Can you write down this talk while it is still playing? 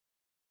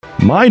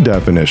My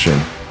definition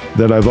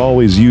that I've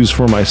always used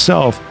for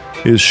myself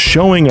is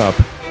showing up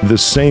the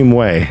same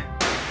way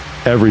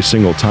every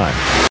single time.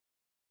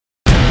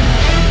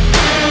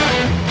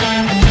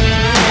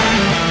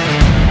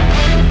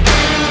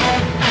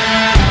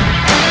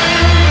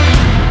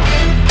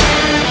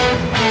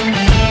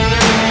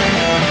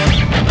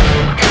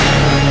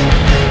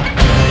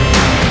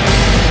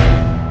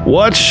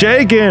 What's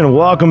shaking?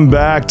 Welcome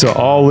back to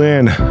All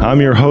In.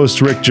 I'm your host,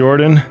 Rick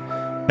Jordan,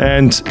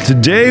 and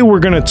today we're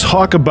going to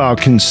talk about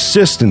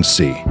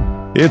consistency.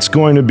 It's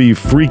going to be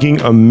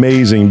freaking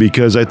amazing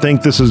because I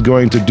think this is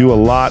going to do a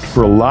lot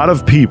for a lot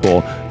of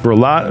people,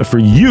 for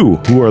you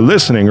who are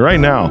listening right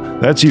now.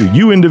 That's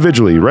you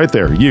individually, right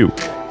there, you.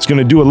 It's going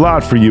to do a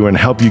lot for you and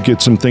help you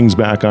get some things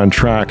back on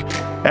track.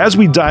 As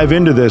we dive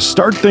into this,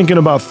 start thinking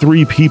about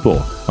 3 people.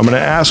 I'm going to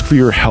ask for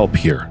your help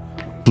here,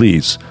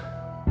 please.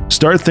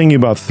 Start thinking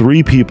about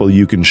 3 people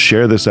you can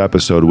share this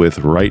episode with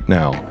right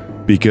now,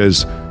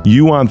 because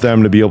you want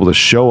them to be able to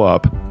show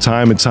up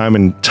time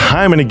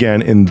and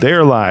again in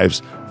their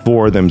lives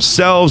for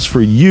themselves,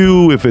 for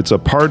you, if it's a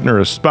partner,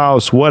 a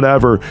spouse,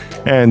 whatever,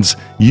 and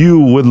you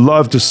would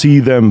love to see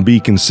them be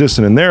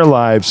consistent in their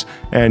lives,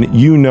 and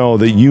you know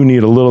that you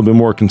need a little bit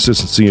more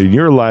consistency in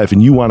your life,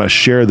 and you want to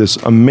share this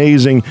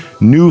amazing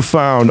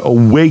newfound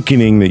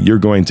awakening that you're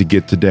going to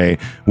get today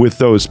with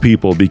those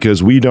people,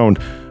 because we don't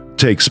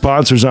take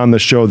sponsors on the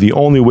show. The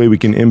only way we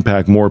can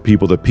impact more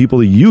people, the people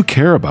that you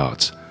care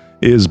about,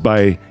 is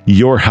by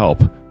your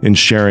help in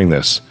sharing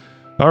this.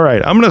 All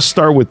right, I'm going to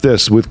start with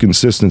this, with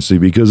consistency,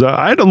 because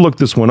I had to look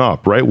this one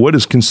up, right? What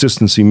does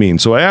consistency mean?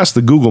 So I asked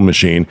the Google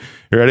machine.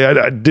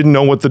 I didn't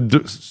know what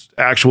the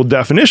actual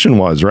definition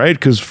was, right?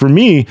 Because for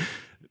me,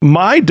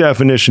 my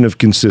definition of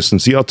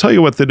consistency, I'll tell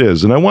you what that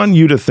is, and I want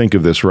you to think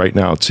of this right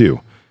now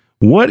too.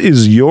 What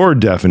is your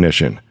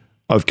definition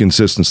of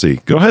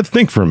consistency? Go ahead,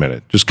 think for a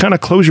minute. Just kind of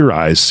close your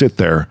eyes, sit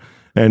there,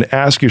 and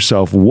ask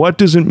yourself, what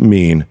does it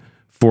mean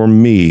for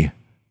me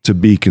to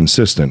be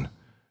consistent?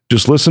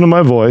 Just listen to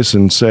my voice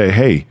and say,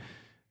 hey,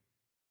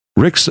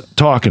 Rick's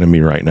talking to me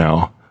right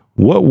now.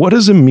 What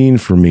does it mean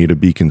for me to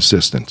be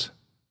consistent?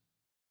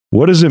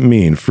 What does it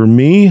mean? For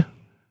me,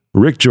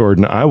 Rick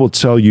Jordan, I will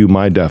tell you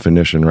my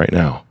definition right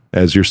now.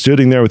 As you're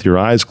sitting there with your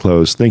eyes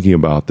closed thinking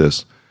about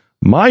this,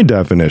 my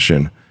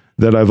definition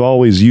that I've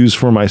always used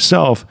for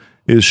myself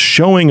is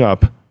showing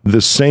up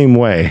the same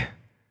way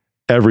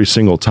every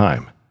single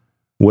time,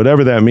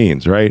 whatever that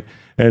means, right?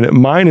 And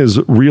mine is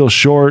real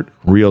short,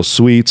 real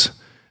sweet.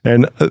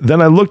 And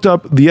then I looked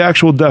up the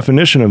actual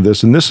definition of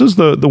this, and this is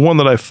the one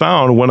that I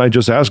found when I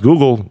just asked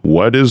Google,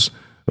 what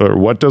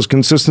does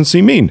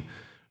consistency mean,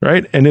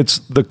 right? And it's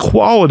the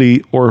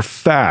quality or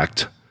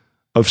fact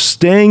of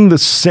staying the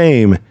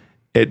same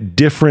at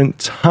different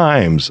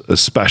times,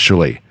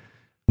 especially.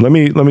 Let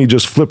me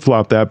just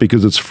flip-flop that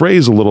because it's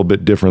phrased a little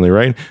bit differently,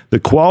 right? The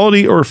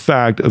quality or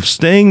fact of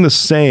staying the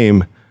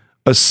same,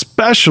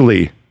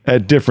 especially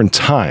at different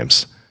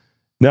times.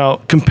 Now,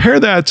 compare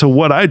that to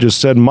what I just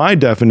said my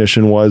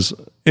definition was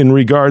in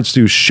regards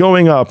to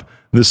showing up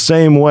the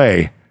same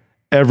way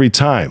every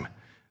time.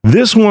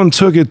 This one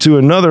took it to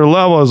another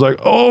level. I was like,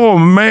 oh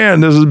man,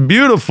 this is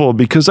beautiful,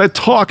 because I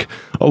talk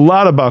a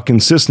lot about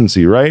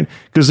consistency, right?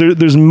 Because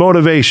there's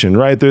motivation,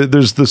 right?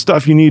 There's the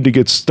stuff you need to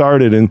get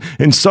started.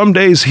 And some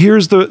days,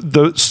 here's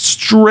the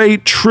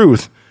straight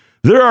truth.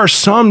 There are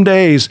some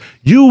days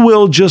you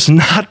will just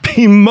not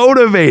be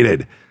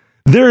motivated.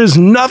 There is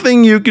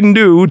nothing you can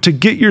do to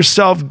get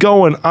yourself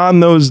going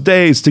on those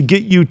days, to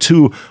get you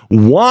to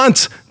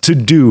want to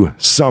do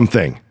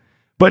something.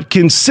 But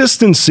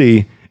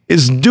consistency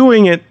is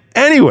doing it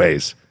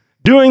anyways,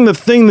 doing the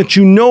thing that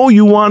you know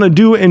you want to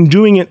do and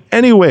doing it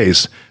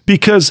anyways.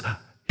 Because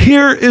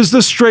here is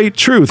the straight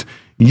truth.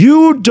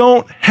 You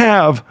don't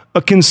have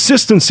a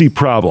consistency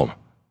problem.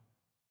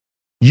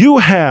 You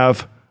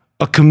have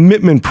a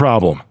commitment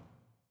problem.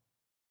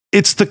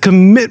 It's the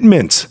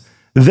commitment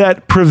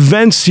that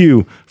prevents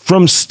you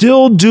from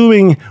still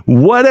doing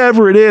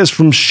whatever it is,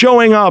 from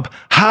showing up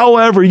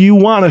however you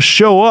want to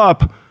show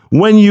up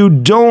when you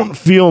don't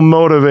feel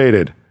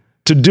motivated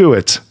to do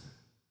it,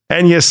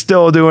 and you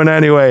still do it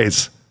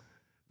anyways.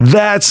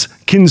 That's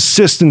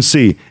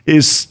consistency,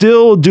 is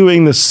still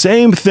doing the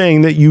same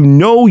thing that you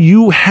know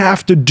you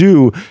have to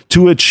do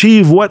to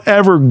achieve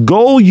whatever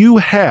goal you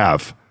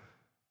have,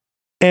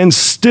 and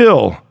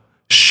still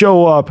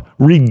show up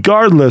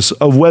regardless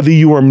of whether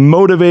you are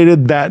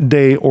motivated that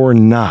day or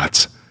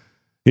not.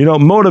 You know,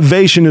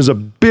 motivation is a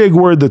big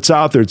word that's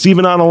out there. It's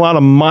even on a lot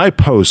of my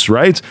posts,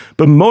 right?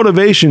 But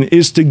motivation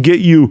is to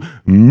get you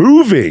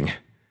moving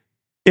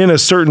in a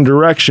certain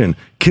direction.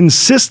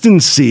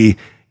 Consistency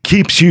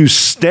keeps you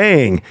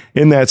staying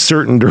in that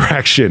certain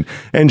direction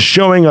and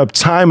showing up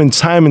time and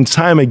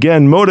time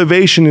again.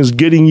 Motivation is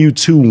getting you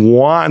to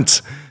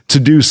want to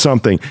do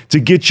something,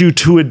 to get you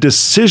to a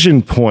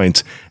decision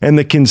point, and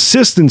the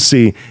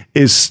consistency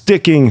is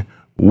sticking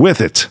with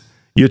it.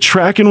 You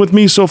tracking with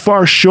me so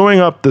far?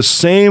 Showing up the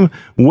same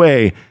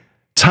way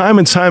time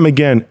and time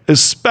again,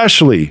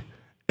 especially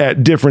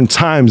at different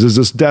times, as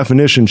this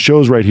definition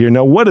shows right here.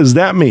 Now, what does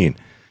that mean?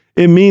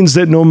 It means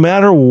that no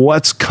matter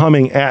what's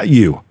coming at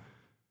you,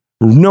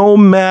 no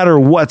matter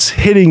what's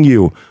hitting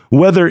you,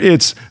 whether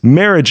it's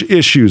marriage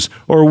issues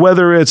or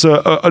whether it's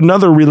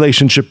another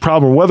relationship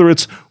problem, whether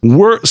it's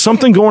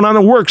something going on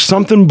at work,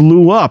 something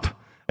blew up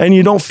and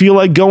you don't feel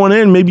like going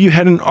in. Maybe you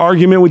had an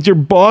argument with your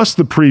boss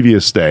the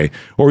previous day,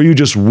 or you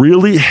just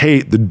really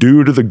hate the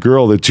dude or the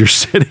girl that you're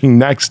sitting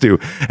next to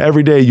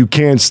every day. You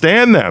can't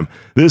stand them.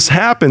 This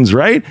happens,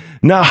 right?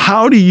 Now,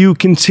 how do you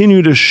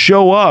continue to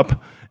show up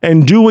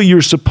and do what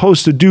you're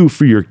supposed to do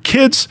for your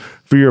kids,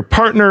 for your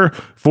partner,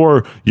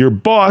 for your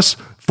boss,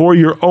 for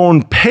your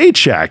own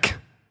paycheck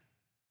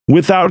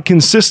without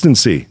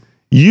consistency?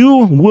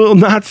 You will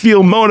not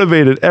feel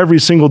motivated every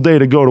single day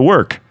to go to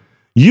work.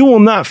 You will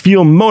not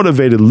feel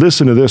motivated.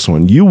 Listen to this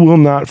one. You will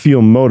not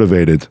feel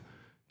motivated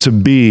to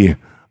be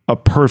a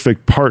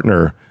perfect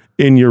partner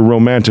in your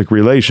romantic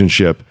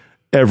relationship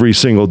every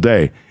single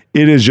day.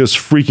 It is just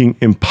freaking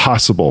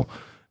impossible.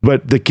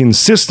 But the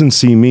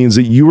consistency means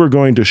that you are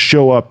going to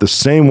show up the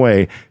same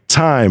way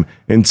time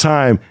and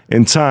time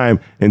and time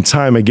and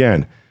time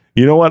again.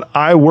 You know what?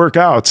 I work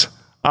out,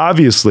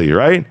 obviously,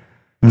 right?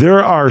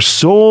 There are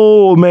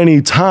so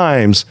many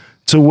times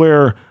to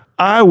where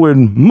I would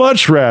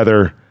much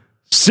rather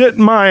sit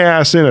my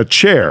ass in a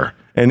chair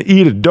and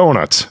eat a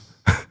donut.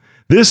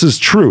 This is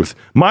truth.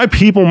 My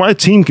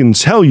team can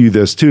tell you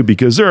this too,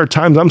 because there are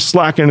times I'm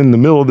slacking in the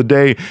middle of the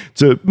day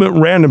to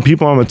random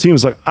people on my team.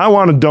 It's like, I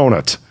want a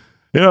donut.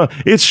 You know,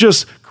 it's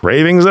just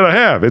cravings that I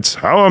have. It's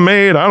how I'm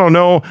made. I don't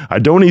know. I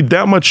don't eat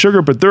that much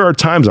sugar, but there are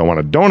times I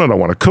want a donut, I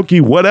want a cookie,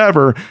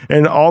 whatever.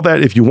 And all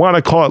that, if you want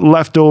to call it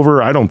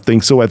leftover, I don't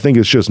think so. I think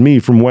it's just me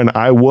from when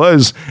I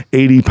was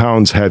 80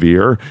 pounds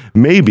heavier.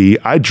 Maybe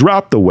I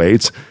dropped the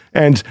weights.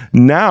 And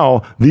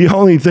now the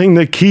only thing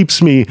that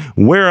keeps me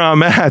where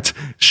I'm at,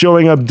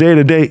 showing up day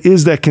to day,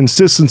 is that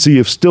consistency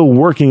of still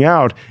working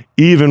out,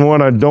 even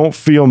when I don't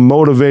feel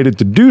motivated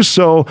to do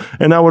so.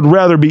 And I would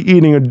rather be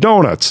eating a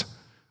donut.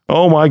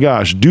 Oh my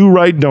gosh, Do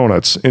Right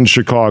Donuts in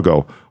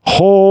Chicago.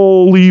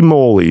 Holy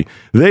moly.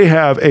 They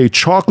have a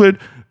chocolate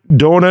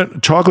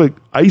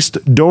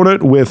iced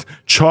donut with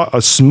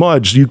a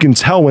smudge. You can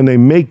tell when they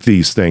make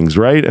these things,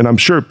 right? And I'm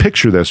sure,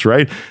 picture this,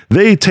 right?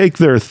 They take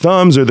their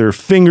thumbs or their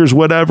fingers,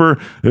 whatever,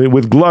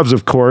 with gloves,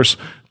 of course,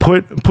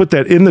 put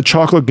that in the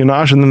chocolate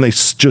ganache, and then they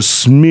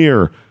just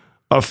smear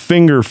a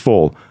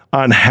fingerful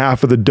on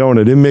half of the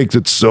donut. It makes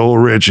it so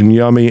rich and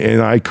yummy, and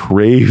I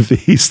crave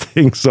these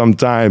things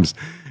sometimes.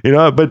 You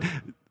know, but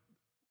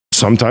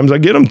sometimes I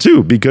get them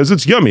too because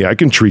it's yummy. I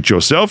can treat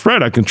yourself,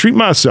 right? I can treat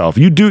myself.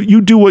 You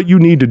do what you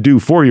need to do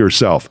for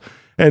yourself.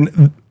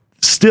 And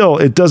still,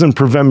 it doesn't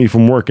prevent me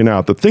from working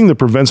out. The thing that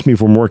prevents me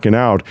from working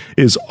out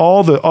is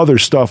all the other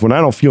stuff when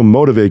I don't feel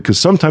motivated, because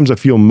sometimes I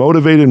feel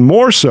motivated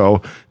more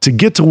so to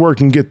get to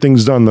work and get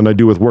things done than I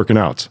do with working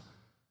out.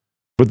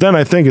 But then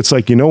I think it's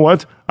like, you know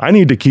what? I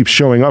need to keep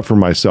showing up for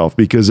myself,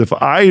 because if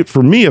I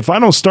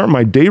don't start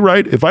my day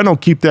right, if I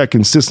don't keep that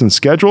consistent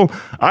schedule,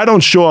 I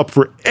don't show up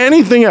for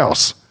anything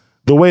else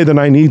the way that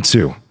I need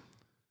to.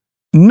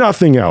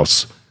 Nothing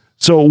else.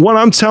 So what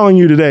I'm telling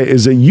you today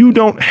is that you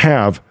don't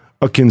have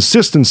a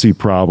consistency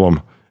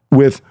problem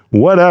with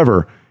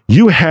whatever.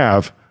 You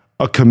have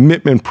a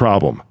commitment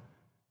problem.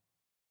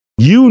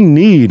 You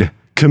need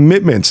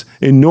commitments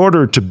in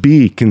order to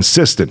be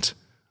consistent.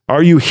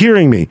 Are you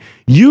hearing me?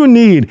 You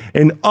need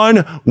an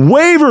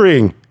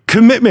unwavering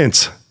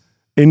commitment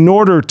in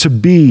order to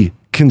be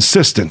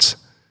consistent.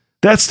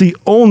 That's the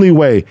only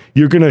way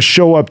you're going to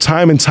show up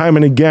time and time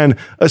and again,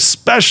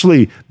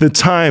 especially the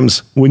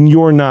times when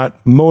you're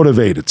not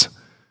motivated,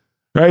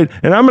 right?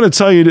 And I'm going to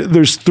tell you that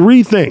there's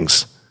three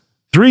things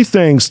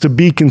to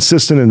be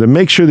consistent and to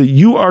make sure that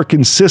you are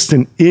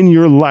consistent in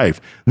your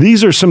life.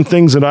 These are some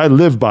things that I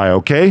live by,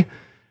 okay?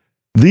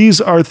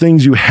 These are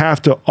things you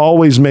have to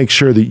always make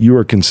sure that you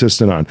are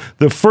consistent on.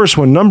 The first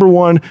one, number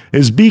one,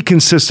 is be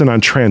consistent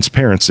on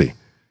transparency.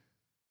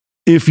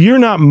 If you're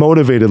not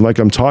motivated like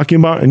I'm talking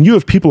about, and you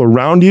have people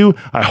around you,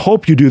 I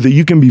hope you do, that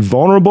you can be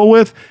vulnerable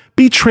with,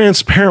 be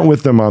transparent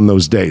with them on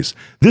those days.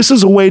 This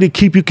is a way to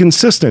keep you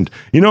consistent.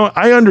 You know,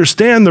 I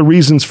understand the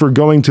reasons for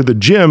going to the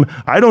gym.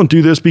 I don't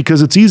do this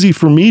because it's easy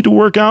for me to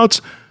work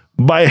out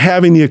by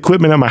having the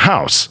equipment at my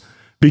house,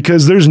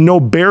 because there's no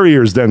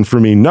barriers then for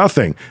me,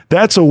 nothing.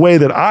 That's a way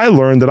that I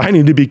learned that I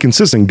need to be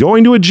consistent.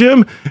 Going to a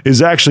gym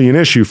is actually an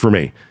issue for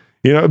me.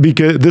 You know,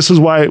 because this is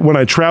why when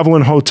I travel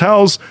in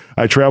hotels,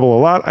 I travel a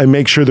lot. I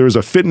make sure there's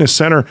a fitness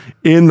center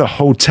in the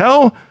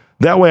hotel.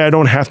 That way I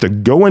don't have to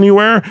go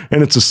anywhere.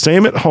 And it's the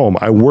same at home.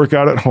 I work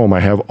out at home.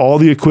 I have all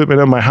the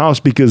equipment at my house,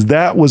 because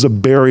that was a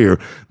barrier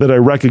that I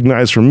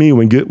recognized for me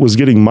when was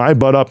getting my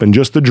butt up and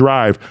just the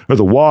drive or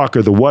the walk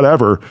or the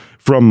whatever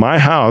from my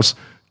house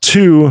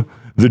to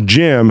the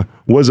gym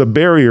was a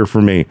barrier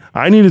for me.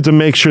 I needed to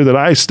make sure that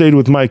I stayed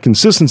with my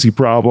consistency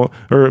problem,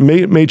 or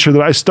made sure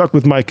that I stuck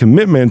with my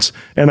commitments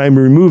and I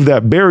removed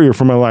that barrier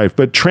from my life.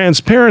 But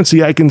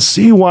transparency, I can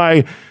see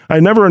why I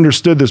never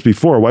understood this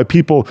before, why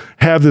people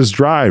have this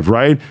drive,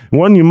 right?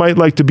 One, you might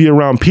like to be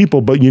around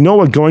people, but you know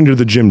what going to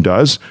the gym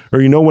does?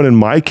 Or you know what, in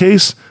my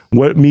case,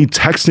 what me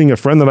texting a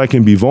friend that I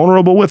can be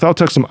vulnerable with, I'll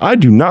text them, I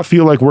do not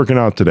feel like working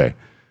out today.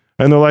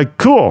 And they're like,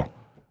 cool.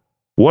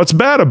 What's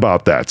bad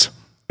about that?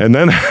 And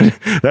then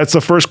that's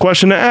the first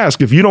question to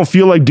ask. If you don't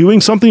feel like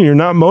doing something, you're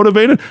not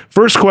motivated,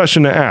 first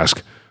question to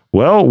ask.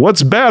 Well,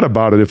 what's bad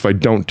about it if I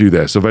don't do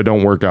this, if I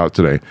don't work out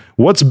today?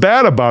 What's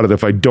bad about it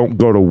if I don't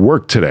go to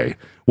work today?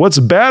 What's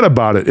bad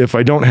about it if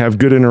I don't have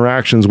good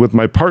interactions with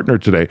my partner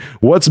today?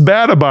 What's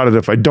bad about it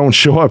if I don't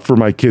show up for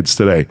my kids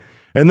today?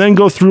 And then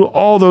go through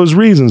all those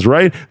reasons,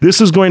 right?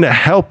 This is going to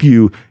help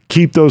you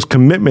keep those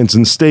commitments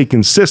and stay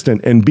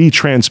consistent and be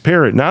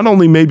transparent, not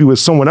only maybe with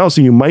someone else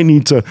and you might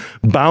need to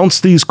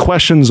bounce these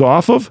questions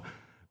off of,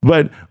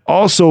 but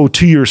also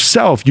to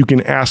yourself, you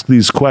can ask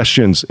these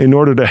questions in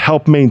order to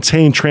help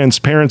maintain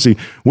transparency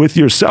with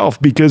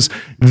yourself, because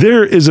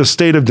there is a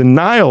state of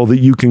denial that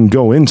you can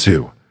go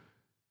into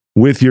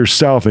with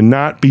yourself and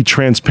not be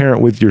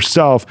transparent with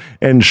yourself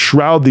and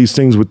shroud these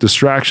things with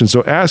distraction.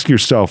 So ask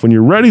yourself, when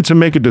you're ready to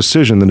make a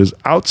decision that is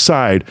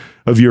outside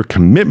of your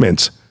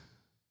commitments,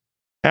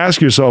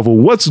 ask yourself, well,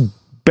 what's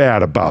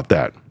bad about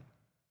that?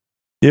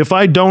 If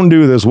I don't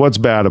do this, what's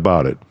bad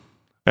about it?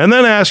 And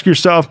then ask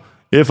yourself,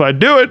 if I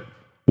do it,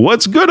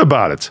 what's good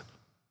about it?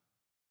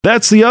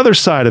 That's the other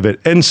side of it.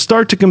 And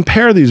start to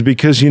compare these,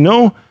 because,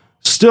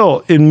 still,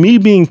 in me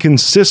being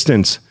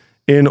consistent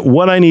in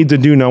what I need to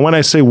do now, when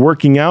I say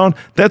working out,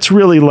 that's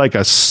really like a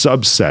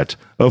subset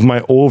of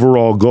my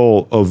overall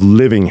goal of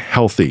living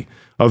healthy,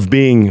 of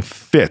being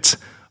fit,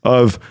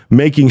 of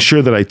making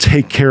sure that I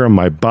take care of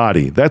my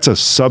body. That's a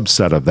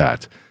subset of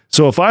that.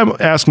 So if I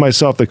ask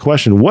myself the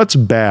question, what's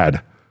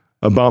bad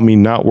about me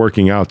not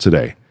working out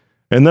today?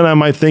 And then I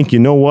might think, you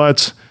know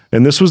what?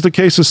 And this was the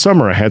case this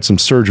summer. I had some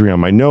surgery on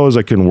my nose.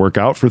 I couldn't work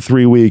out for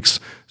 3 weeks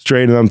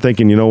straight. And I'm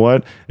thinking, you know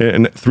what?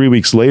 And 3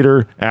 weeks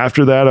later,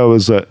 after that, I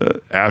was,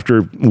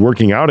 after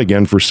working out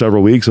again for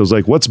several weeks, I was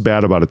like, what's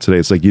bad about it today?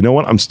 It's like, you know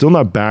what? I'm still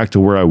not back to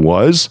where I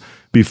was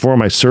before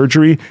my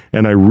surgery.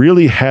 And I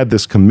really had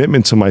this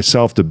commitment to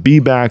myself to be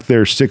back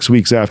there 6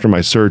 weeks after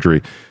my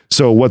surgery.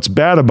 So what's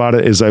bad about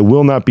it is I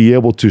will not be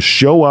able to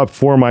show up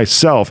for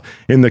myself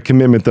in the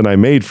commitment that I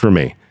made for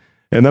me.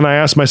 And then I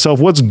asked myself,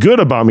 what's good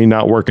about me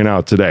not working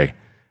out today?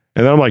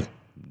 And then I'm like,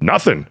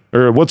 nothing.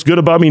 Or what's good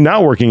about me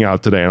not working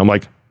out today? And I'm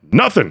like,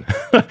 nothing.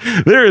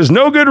 There is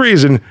no good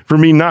reason for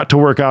me not to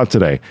work out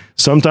today.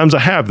 Sometimes I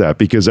have that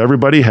because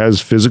everybody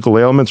has physical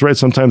ailments, right?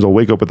 Sometimes I'll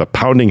wake up with a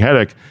pounding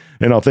headache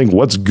and I'll think,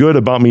 what's good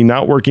about me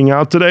not working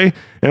out today?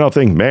 And I'll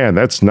think, man,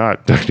 that's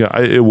not,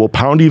 it will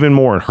pound even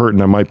more and hurt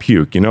and I might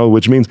puke,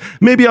 which means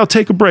maybe I'll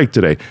take a break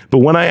today. But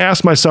when I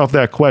asked myself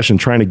that question,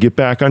 trying to get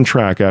back on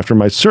track after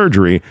my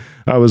surgery,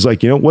 I was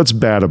like, what's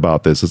bad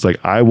about this? It's like,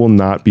 I will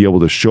not be able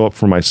to show up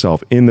for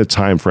myself in the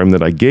time frame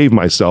that I gave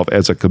myself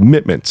as a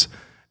commitment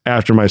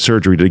after my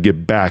surgery to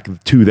get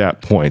back to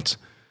that point.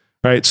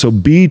 Right? So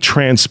be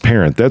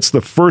transparent. That's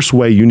the first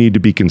way you need to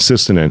be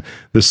consistent in.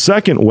 The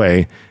second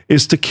way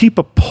is to keep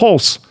a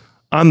pulse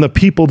on the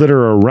people that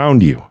are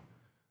around you.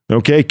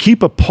 Okay?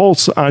 Keep a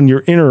pulse on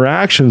your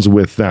interactions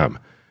with them,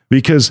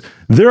 because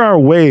there are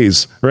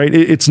ways, right?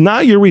 It's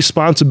not your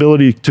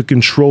responsibility to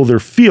control their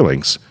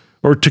feelings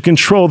or to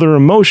control their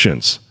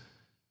emotions.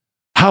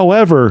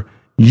 However,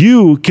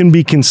 you can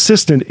be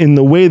consistent in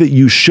the way that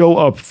you show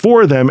up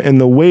for them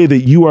and the way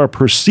that you are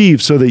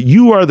perceived, so that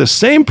you are the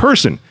same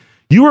person.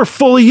 You are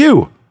fully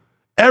you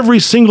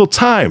every single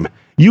time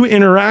you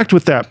interact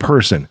with that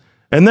person.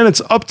 And then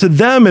it's up to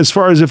them as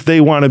far as if they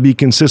want to be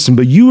consistent.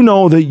 But you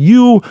know that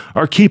you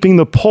are keeping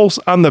the pulse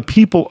on the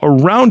people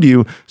around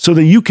you so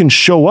that you can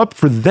show up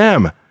for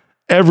them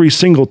every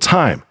single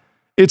time.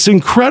 It's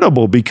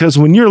incredible, because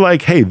when you're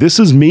like, hey, this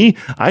is me,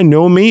 I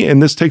know me,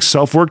 and this takes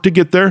self-work to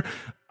get there.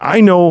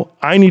 I know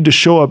I need to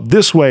show up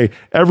this way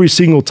every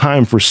single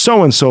time for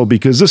so-and-so,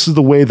 because this is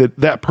the way that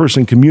that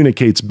person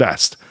communicates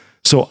best.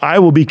 So I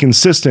will be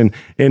consistent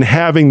in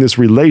having this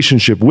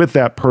relationship with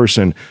that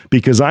person,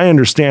 because I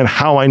understand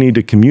how I need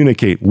to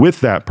communicate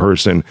with that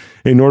person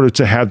in order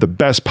to have the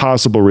best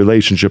possible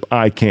relationship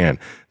I can.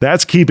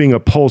 That's keeping a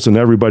pulse on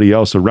everybody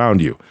else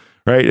around you,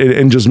 right?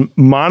 And just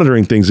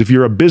monitoring things. If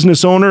you're a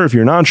business owner, if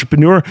you're an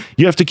entrepreneur,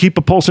 you have to keep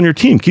a pulse on your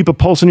team, keep a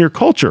pulse on your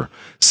culture,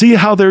 see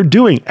how they're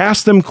doing,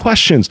 ask them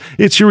questions.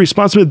 It's your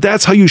responsibility.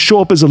 That's how you show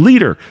up as a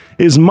leader,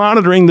 is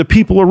monitoring the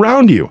people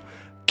around you.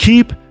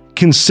 Keep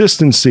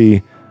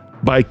consistency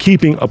by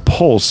keeping a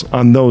pulse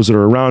on those that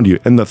are around you.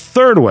 And the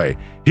third way,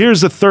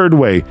 here's the third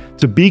way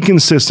to be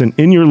consistent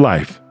in your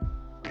life,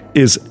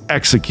 is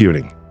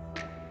executing.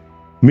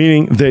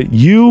 Meaning that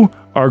you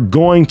are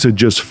going to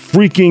just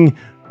freaking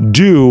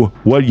do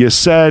what you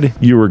said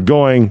you were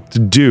going to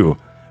do.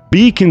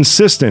 Be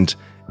consistent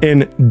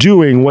in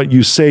doing what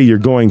you say you're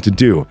going to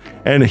do.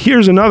 And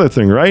here's another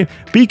thing, right?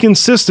 Be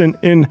consistent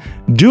in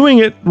doing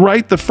it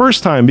right the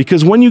first time,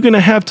 because when you're going to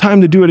have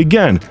time to do it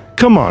again?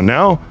 Come on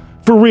now.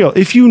 For real,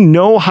 if you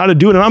know how to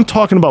do it, and I'm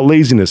talking about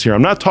laziness here,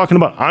 I'm not talking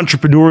about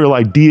entrepreneurial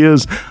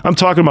ideas, I'm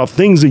talking about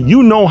things that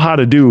you know how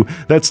to do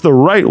that's the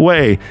right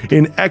way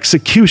in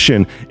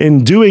execution,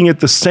 in doing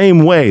it the same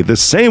way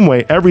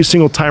every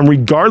single time,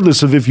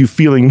 regardless of if you're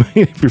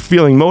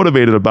feeling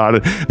motivated about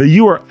it, that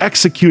you are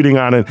executing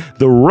on it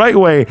the right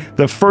way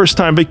the first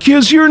time,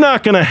 because you're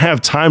not going to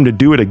have time to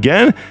do it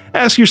again.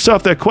 Ask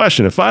yourself that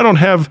question. If I don't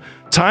have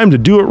time to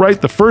do it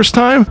right the first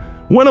time,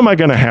 when am I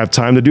going to have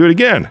time to do it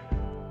again?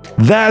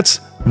 That's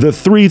the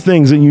three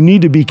things that you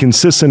need to be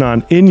consistent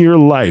on in your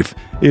life: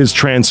 is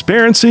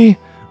transparency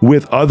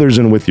with others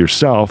and with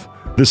yourself.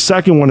 The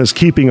second one is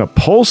keeping a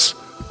pulse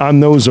on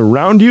those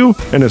around you,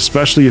 and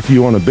especially if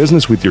you own a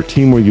business, with your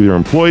team, with your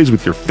employees,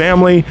 with your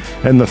family.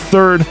 And the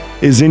third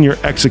is in your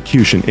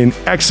execution, in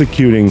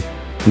executing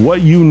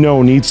what you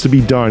know needs to be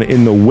done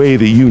in the way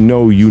that you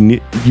know you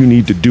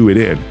need to do it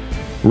in,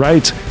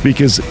 right?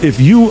 Because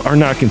if you are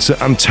not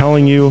consistent, I'm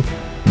telling you,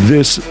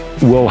 this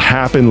will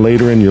happen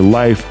later in your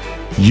life.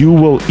 You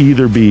will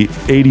either be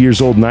 80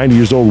 years old, 90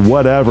 years old,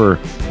 whatever,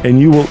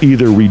 and you will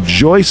either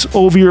rejoice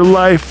over your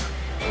life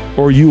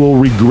or you will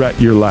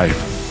regret your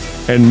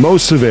life. And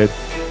most of it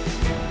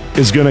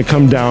is going to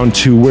come down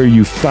to where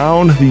you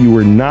found that you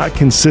were not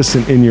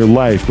consistent in your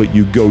life, but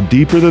you go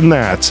deeper than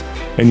that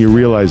and you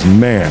realize,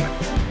 man,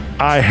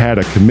 I had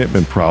a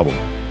commitment problem.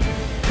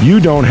 You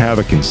don't have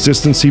a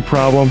consistency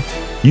problem.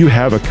 You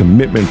have a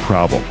commitment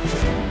problem.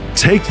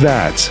 Take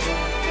that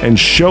and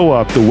show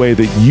up the way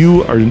that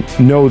you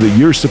know that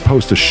you're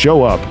supposed to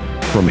show up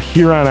from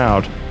here on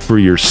out for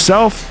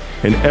yourself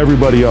and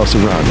everybody else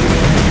around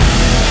you.